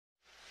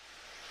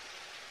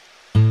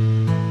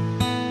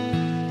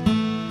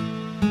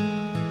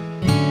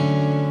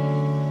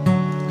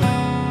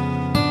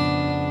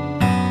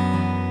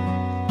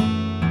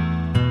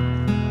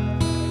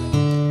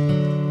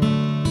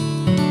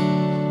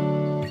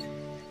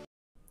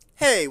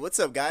Hey, what's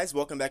up, guys?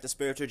 Welcome back to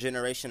Spiritual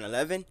Generation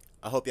 11.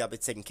 I hope y'all been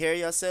taking care of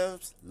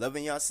yourselves,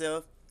 loving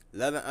yourself,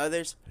 loving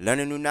others,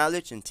 learning new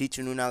knowledge, and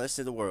teaching new knowledge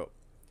to the world.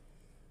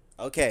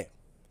 Okay,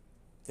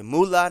 the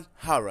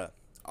Muladhara,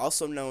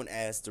 also known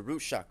as the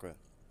root chakra.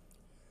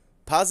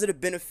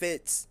 Positive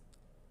benefits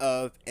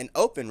of an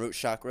open root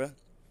chakra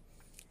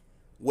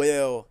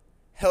will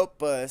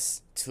help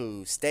us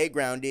to stay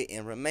grounded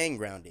and remain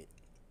grounded.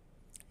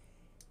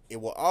 It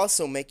will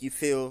also make you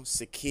feel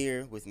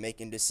secure with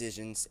making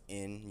decisions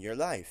in your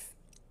life.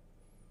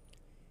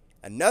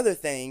 Another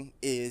thing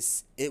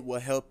is it will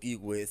help you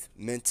with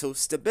mental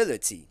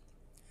stability.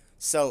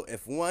 So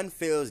if one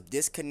feels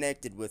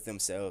disconnected with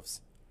themselves,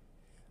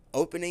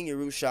 opening your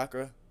root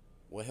chakra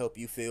will help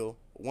you feel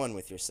one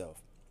with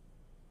yourself.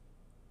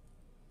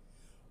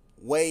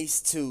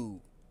 Ways to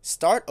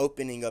start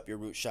opening up your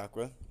root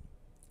chakra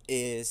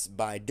is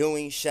by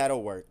doing shadow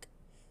work.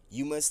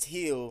 You must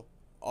heal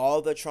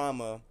all the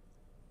trauma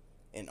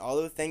and all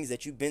of the things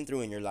that you've been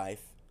through in your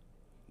life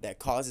that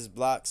causes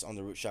blocks on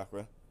the root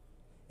chakra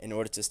in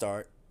order to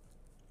start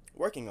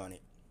working on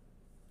it.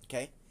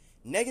 Okay?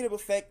 Negative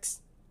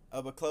effects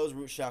of a closed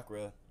root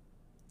chakra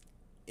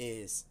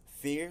is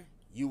fear.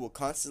 You will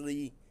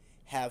constantly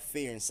have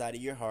fear inside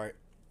of your heart.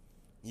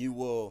 You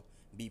will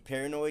be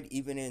paranoid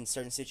even in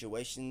certain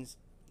situations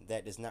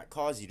that does not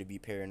cause you to be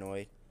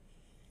paranoid.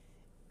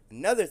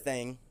 Another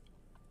thing,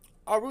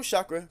 our root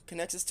chakra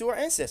connects us to our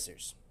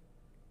ancestors.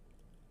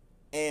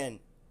 And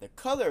the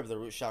color of the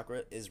root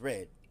chakra is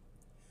red,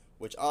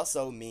 which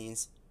also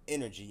means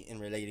energy in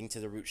relating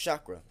to the root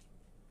chakra.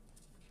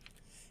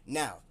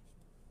 Now,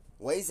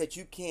 ways that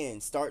you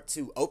can start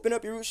to open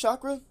up your root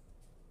chakra.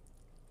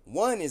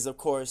 One is, of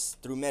course,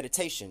 through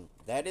meditation.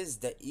 That is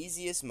the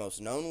easiest, most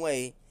known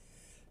way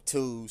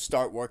to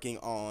start working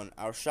on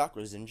our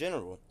chakras in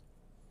general.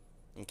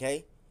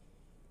 Okay?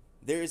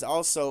 There is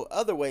also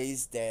other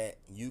ways that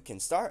you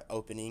can start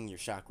opening your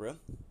chakra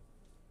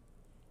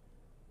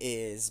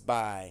is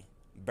by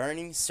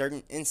burning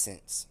certain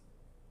incense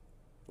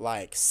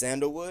like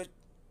sandalwood,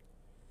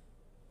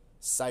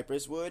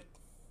 cypress wood,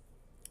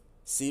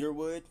 cedar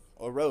wood,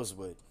 or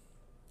rosewood.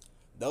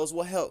 Those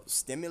will help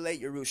stimulate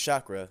your root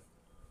chakra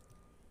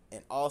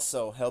and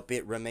also help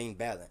it remain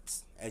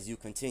balanced as you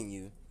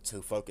continue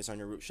to focus on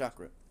your root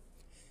chakra.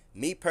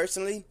 Me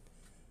personally,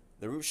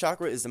 the root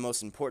chakra is the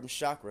most important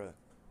chakra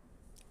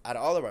out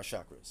of all of our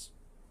chakras,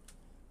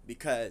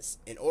 because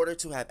in order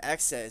to have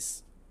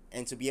access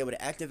and to be able to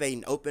activate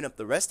and open up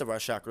the rest of our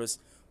chakras,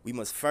 we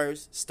must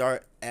first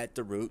start at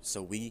the root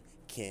so we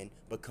can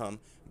become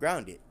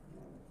grounded.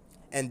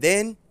 And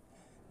then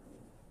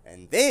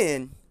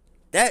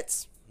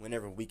that's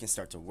whenever we can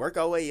start to work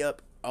our way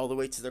up all the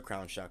way to the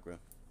crown chakra.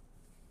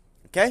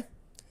 Okay?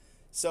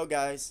 So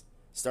guys,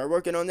 start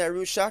working on that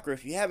root chakra.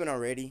 If you haven't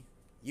already,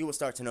 you will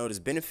start to notice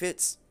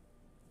benefits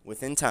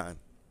within time.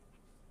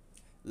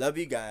 Love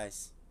you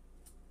guys.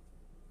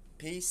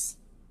 Peace.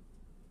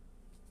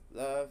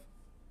 Love.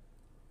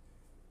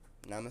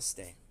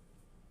 Namaste.